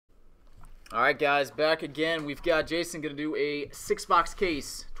Alright guys, back again. We've got Jason going to do a 6-box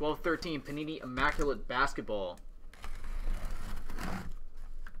case, 12-13 Panini Immaculate Basketball.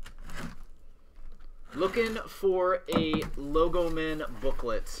 Looking for a Logo Men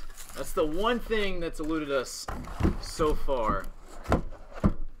booklet. That's the one thing that's eluded us so far.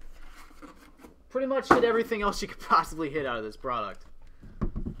 Pretty much hit everything else you could possibly hit out of this product.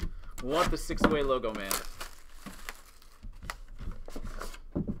 We want the 6-way Logo Man.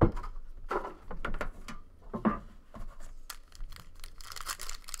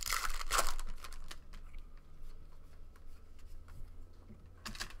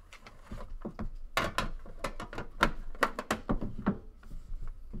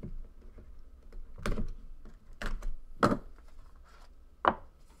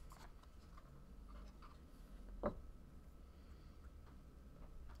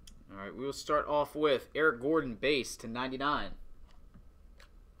 Alright, we will start off with Eric Gordon base to 99.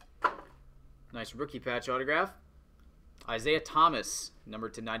 Nice rookie patch autograph. Isaiah Thomas, number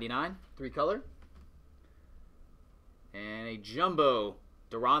to 99, 3-color. And a jumbo,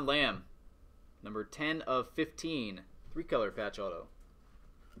 Deron Lamb, number 10 of 15, 3-color patch auto.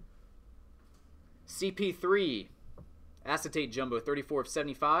 CP3, acetate jumbo, 34 of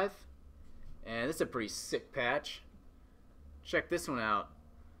 75. And this is a pretty sick patch. Check this one out.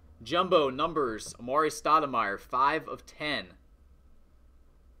 Jumbo numbers, Amari Stoudemire, 5 of 10.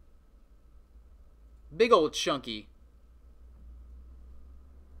 Big old chunky.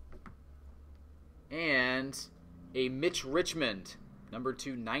 And a Mitch Richmond, number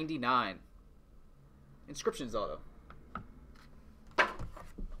 299. Inscriptions auto.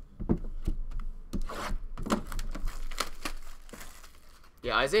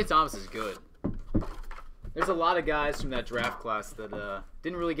 Yeah, Isaiah Thomas is good. There's a lot of guys from that draft class that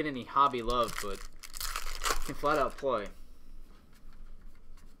didn't really get any hobby love, but can flat out play.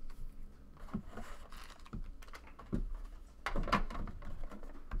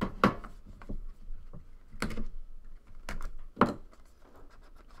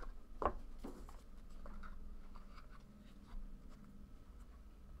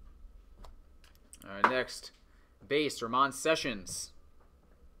 Alright, next, base, Ramon Sessions.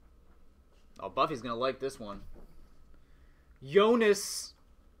 Oh, Buffy's going to like this one. Jonas.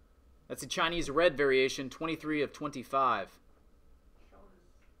 That's a Chinese red variation, 23 of 25.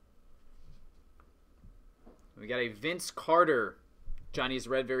 We got a Vince Carter Chinese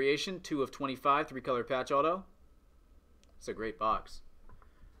red variation, 2 of 25, 3-color patch auto. It's a great box.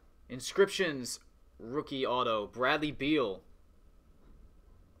 Inscriptions rookie auto, Bradley Beal,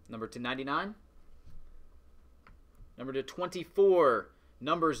 number to 99. Number to 24.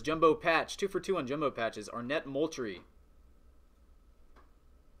 Numbers jumbo patch, 2 for 2 on jumbo patches. Arnett Moultrie.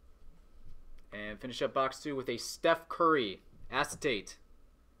 And finish up box 2 with a Steph Curry acetate,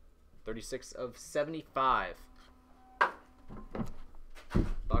 36 of 75.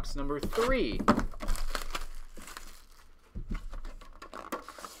 Box number 3.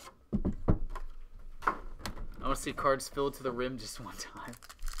 I want to see cards filled to the rim just one time.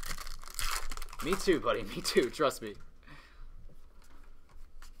 Me too, buddy. Me too. Trust me.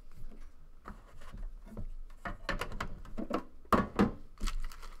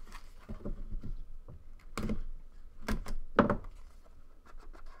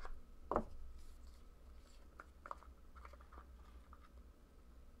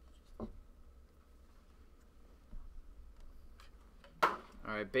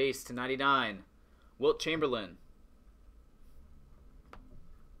 Alright, base to 99. Wilt Chamberlain.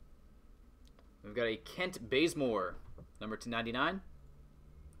 We've got a Kent Bazemore, number to 99.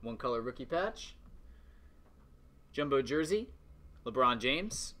 1-color rookie patch. Jumbo jersey, LeBron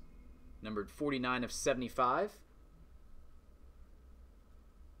James, numbered 49 of 75.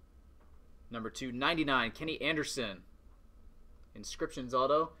 Number 299, Kenny Anderson. Inscriptions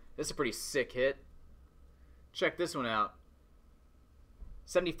auto. This is a pretty sick hit. Check this one out.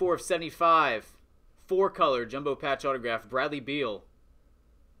 74 of 75. 4-color jumbo patch autograph, Bradley Beal.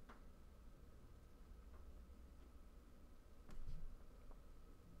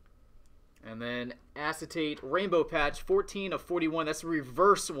 And then acetate rainbow patch, 14 of 41. That's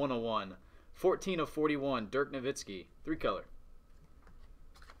reverse 101. 14 of 41, Dirk Nowitzki. 3-color.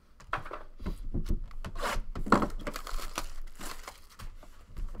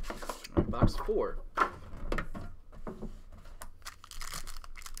 Right, box 4.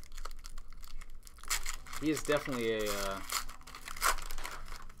 He is definitely a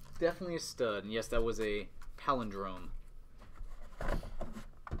stud. And yes, that was a palindrome.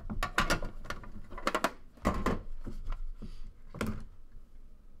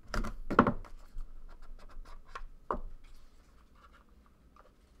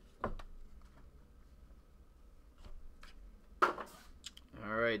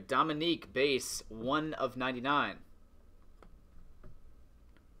 right, Dominique, base, 1/99.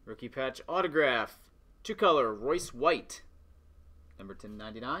 Rookie patch autograph, 2-color, Royce White, number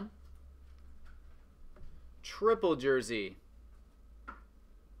 10/99. Triple jersey,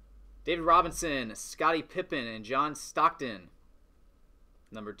 David Robinson, Scottie Pippen, and John Stockton,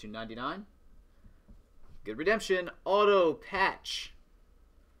 number 2/99. Good redemption, auto patch.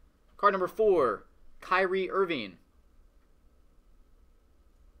 Card number 4, Kyrie Irving.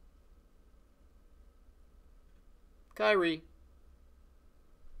 Kyrie.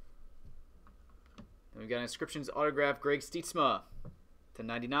 Then we got inscriptions autograph, Greg Stietsma,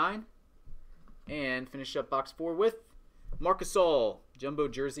 /99. And finish up box 4 with Marc Gasol, jumbo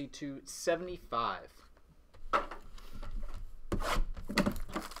jersey /75.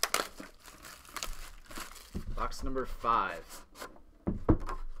 Box number 5.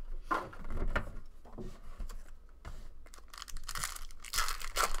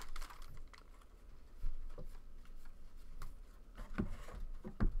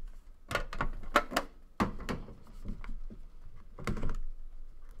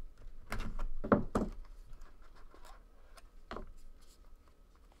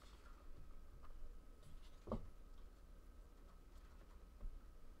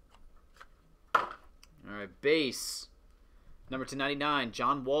 Base, number 299,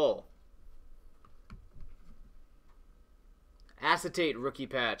 John Wall. Acetate rookie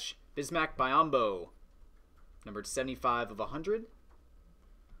patch, Bismack Biyombo, numbered 75/100.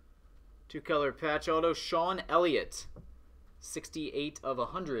 2-color patch auto, Sean Elliott,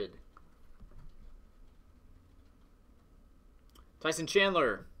 68/100. Tyson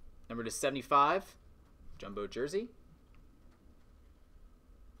Chandler, numbered to 75, jumbo jersey.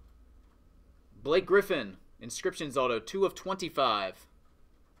 Blake Griffin, inscriptions auto, 2/25.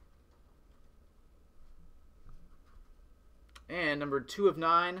 And number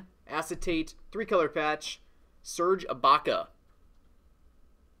 2/9, acetate, 3-color patch, Serge Ibaka.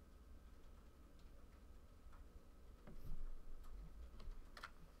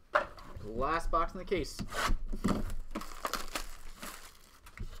 Last box in the case.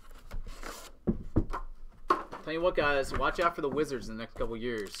 Tell you what, guys, watch out for the Wizards in the next couple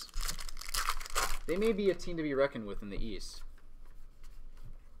years. They may be a team to be reckoned with in the East.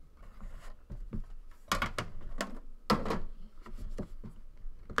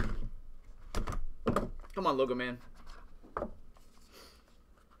 Come on, Logo Man.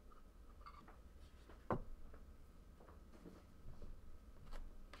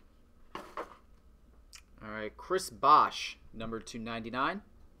 All right, Chris Bosh, number 299.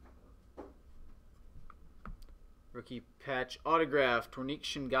 Rookie patch autograph, Tornik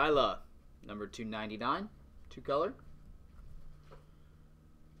Shingaila, number 299, 2-color.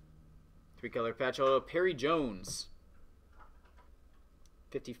 3-color patch auto, Perry Jones,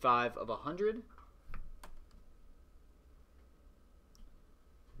 55/100.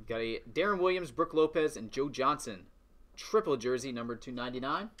 We've got a Darren Williams, Brooke Lopez, and Joe Johnson, triple jersey, number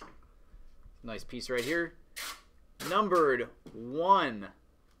 299. Nice piece right here. Numbered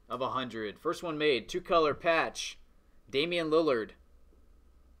 1/100. First one made, 2-color patch, Damian Lillard.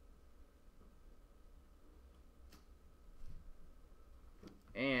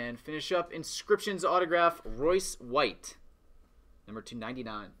 And finish up inscriptions autograph, Royce White, number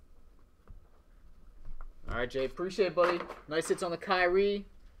 299. All right, Jay, appreciate it, buddy. Nice hits on the Kyrie.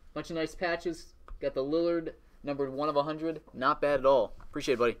 Bunch of nice patches. Got the Lillard, numbered 1/100. Not bad at all.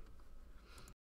 Appreciate it, buddy.